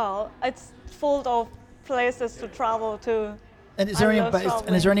 Well, it's full of places to travel to. And is there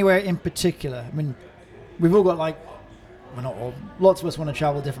anywhere in particular? I mean, we've all got well, not all. Lots of us want to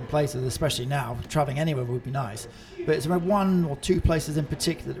travel different places, especially now. Traveling anywhere would be nice. But is there one or two places in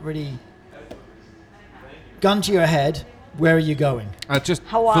particular that really, gun to your head, where are you going? Just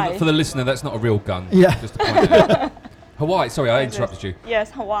Hawaii. for the listener, that's not a real gun. Yeah. Just to point it out. Hawaii. Sorry, I interrupted you.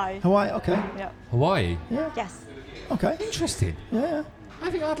 Yes, Hawaii. Hawaii, okay. Yeah. Hawaii. Yeah, Yes. okay. Interesting. Yeah, I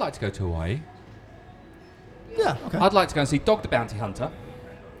think I'd like to go to Hawaii. yeah, okay. I'd like to go and see Dog the Bounty Hunter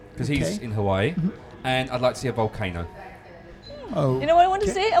because he's Okay. in Hawaii, and I'd like to see a volcano. Oh, You know what I want to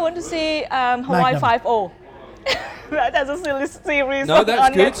see? I want to see Hawaii Magnum. 5-0. That's a silly series No, that's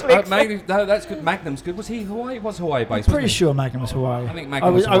on good. Netflix. No, that's good. Magnum's good. Was he Hawaii? Was Hawaii I'm based? pretty sure Magnum was Hawaii. I think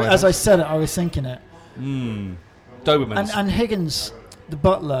Magnum was I Hawaii. as I said it, I was thinking it. Dobermans. And Higgins, the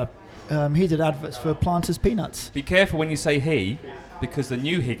butler, he did adverts for Planters Peanuts, Be careful when you say he, because the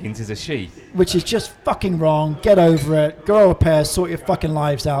new Higgins is a she. which is just fucking wrong. Get over it. Grow a pair. Sort your fucking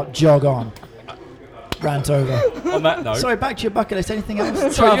lives out. Jog on. Rant over. On that note, Sorry, back to your bucket list. Anything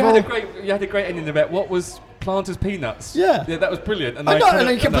else? sorry, Travel. you had a great ending about what was Planters Peanuts. Yeah. that was brilliant. And I know, kinda- and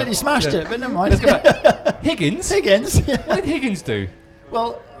you completely no, smashed yeah. it, but never mind. Let's go back. Higgins. Higgins. What did Higgins do?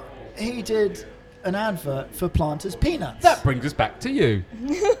 Well, he did an advert for Planters Peanuts. That brings us back to you,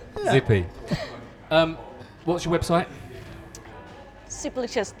 Zippy. What's your website?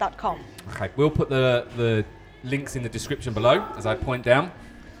 Superlicious.com. Okay, we'll put the links in the description below as I point down.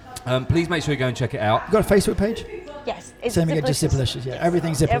 Please make sure you go and check it out. You got a Facebook page? Yes, it's Same again, just Zipalicious. Yeah,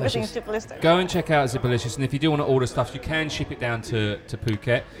 everything's Zipalicious. Everything's Superlicious. Go and check out Zipalicious, and if you do want to order stuff, you can ship it down to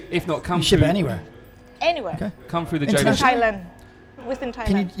Phuket. If not, come You ship through, it anywhere. Anywhere. Okay. Come through the International? Jodie. Thailand. Within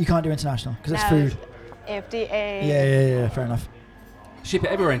Thailand. You can't do international because it's No, food. FDA. Yeah. Fair enough. Ship it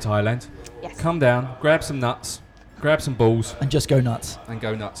everywhere in Thailand. Yes. Come down, grab some nuts, grab some balls, And just go nuts. and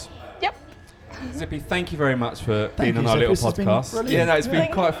go nuts. Yep. Zippy, thank you very much for Thank being on you, our Zippy. little This has been podcast. brilliant. Yeah, no, it's been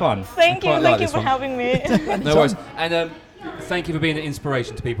Thank- quite fun. Thank I you. quite like Thank you this for one. having me. No worries. And thank you for being an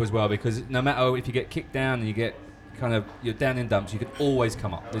inspiration to people as well, because no matter if you get kicked down and you get you're down in dumps, you can always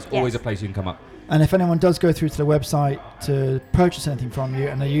come up. There's always a place you can come up. And if anyone does go through to the website to purchase anything from you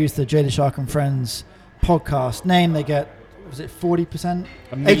and they use the Jay the Shark and Friends podcast name, they get, was it 40%?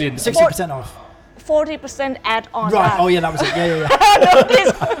 A million. 60% off. 40% add-on. Right. Oh, yeah, that was it.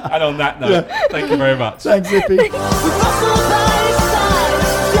 Yeah. And on that note, thank you very much. Thanks, Zippy.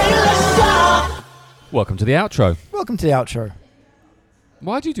 Welcome to the outro. Welcome to the outro.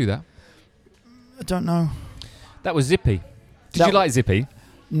 Why'd you do that? I don't know. That was Zippy. Did That- you like Zippy?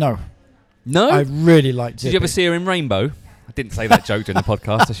 No. No? I really liked Zippy. Did you ever see her in Rainbow? I didn't say that joke during the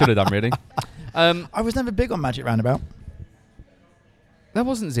podcast. I should have done, really. I was never big on Magic Roundabout. That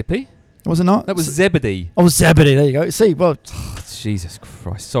wasn't Zippy. Was it not? That was Zebedee. Oh, Zebedee. There you go. See, well, Jesus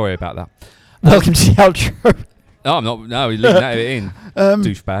Christ. Sorry about that. welcome to the outro. Oh, I'm not. No, you're leaving that in.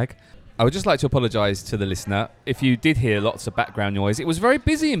 Douchebag. I would just like to apologise to the listener. If you did hear lots of background noise, it was very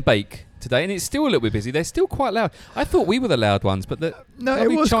busy in Bake today, and it's still a little bit busy. They're still quite loud. I thought we were the loud ones, but the No, it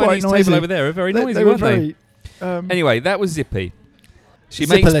lovely was Chinese quite noisy. table over there are very noisy, They were weren't they? very. Anyway, that was Zippy. She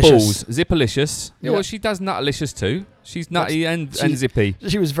makes Zipalicious. balls. Zipalicious. Yeah, Yeah. well, she does Nutalicious too. She's nutty and zippy.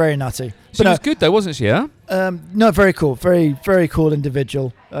 She was very nutty. She But was good though, wasn't she? Huh? no, very cool. Very, very cool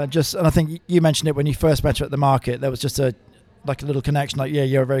individual. And I think you mentioned it when you first met her at the market. There was just a little connection. Like, yeah,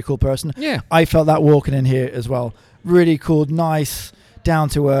 you're a very cool person. Yeah. I felt that walking in here as well. Really cool, nice, down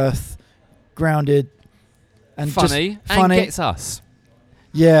to earth, grounded, and Funny. just funny. And gets us.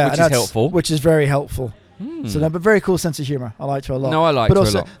 Yeah, Which is that's- helpful. Which is very helpful. Hmm. So, no, but very cool sense of humour. I liked her a lot. No, I liked but her a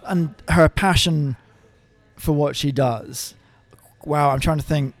also, lot. and her passion for what she does. Wow, I'm trying to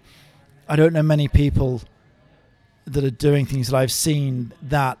think. I don't know many people that are doing things that I've seen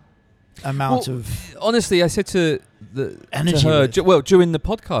that amount Well, of Honestly, I said to energy. her, with. during the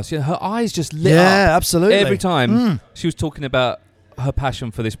podcast, her eyes just lit up Yeah, absolutely. every time Mm. she was talking about her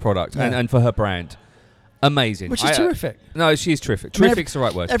passion for this product Yeah. and for her brand. Amazing. Which is terrific. No, she's terrific. I mean, Terrific's the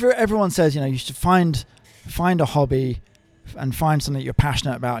right word. Everyone says, you should find a hobby and find something you're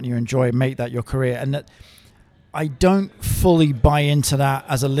passionate about and you enjoy, make that your career. And that I don't fully buy into that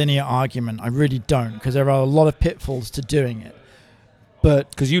as a linear argument. I really don't, because there are a lot of pitfalls to doing it. But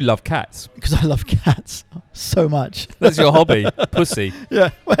Because you love cats. because I love cats so much. That's your hobby. Pussy. Yeah.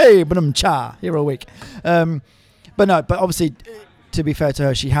 Well, hey, but I'm here all week. But obviously, to be fair to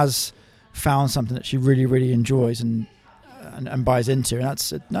her, she has found something that she really, really enjoys and buys into, and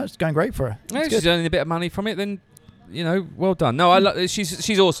it's going great for her. Yeah, It's she's good. earning a bit of money from it, then, well done. No,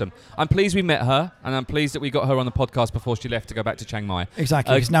 she's awesome. I'm pleased we met her, and I'm pleased that we got her on the podcast before she left to go back to Chiang Mai.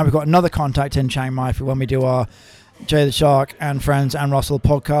 Exactly. Because now we've got another contact in Chiang Mai for when we do our Jay the Shark and Friends and Russell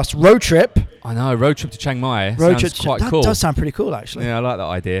podcast road trip. I know, road trip to Chiang Mai Road sounds trip. quite That cool. does sound pretty cool, actually. Yeah, I like that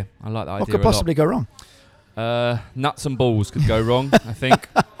idea. What could possibly go wrong? Nuts and balls could go wrong, I think.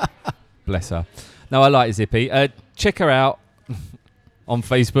 Bless her. No, I like Zippy. Check her out on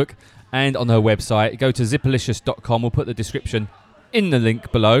Facebook and on her website. Go to zipalicious.com. We'll put the description in the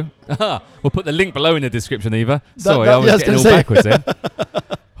link below. We'll put the link below in the description, Eva. Sorry, I was getting all backwards then.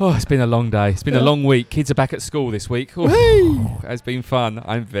 Oh, it's been a long day. It's been a long week. Kids are back at school this week. It's been fun.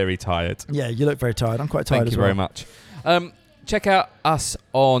 I'm very tired. Yeah, you look very tired. I'm quite tired Thank as you well. very much. Check out us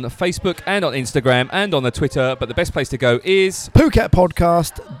on Facebook and on Instagram and on the Twitter, but the best place to go is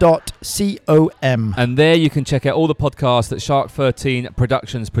PhuketPodcast.com. and there you can check out all the podcasts that Shark 13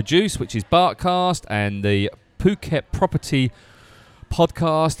 Productions produce, which is Barkcast and the Phuket Property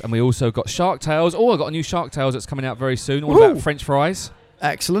podcast, and we also got Shark Tales. I got a new Shark Tales that's coming out very soon, all about French fries.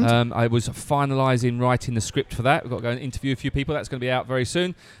 Excellent. I was finalising writing the script for that. We've got to go and interview a few people. That's going to be out very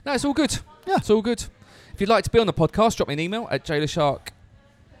soon. No, it's all good. Yeah. It's all good. If you'd like to be on the podcast, drop me an email at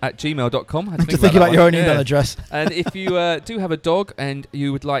jayleshark@gmail.com. I have to think about your own email address. And if you do have a dog and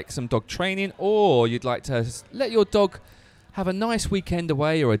you would like some dog training, or you'd like to let your dog have a nice weekend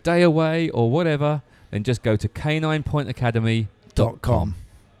away or a day away or whatever, then just go to caninepointacademy.com.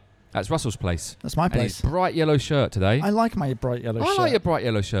 That's Russell's place. That's my And place. his bright yellow shirt today. I like my bright yellow I shirt. like your bright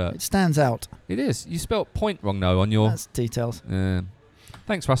yellow shirt. It stands out. It is. You spelt point wrong though on your. That's details.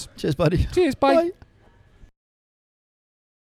 Thanks, Russ. Cheers, buddy. Cheers. Bye. Bye.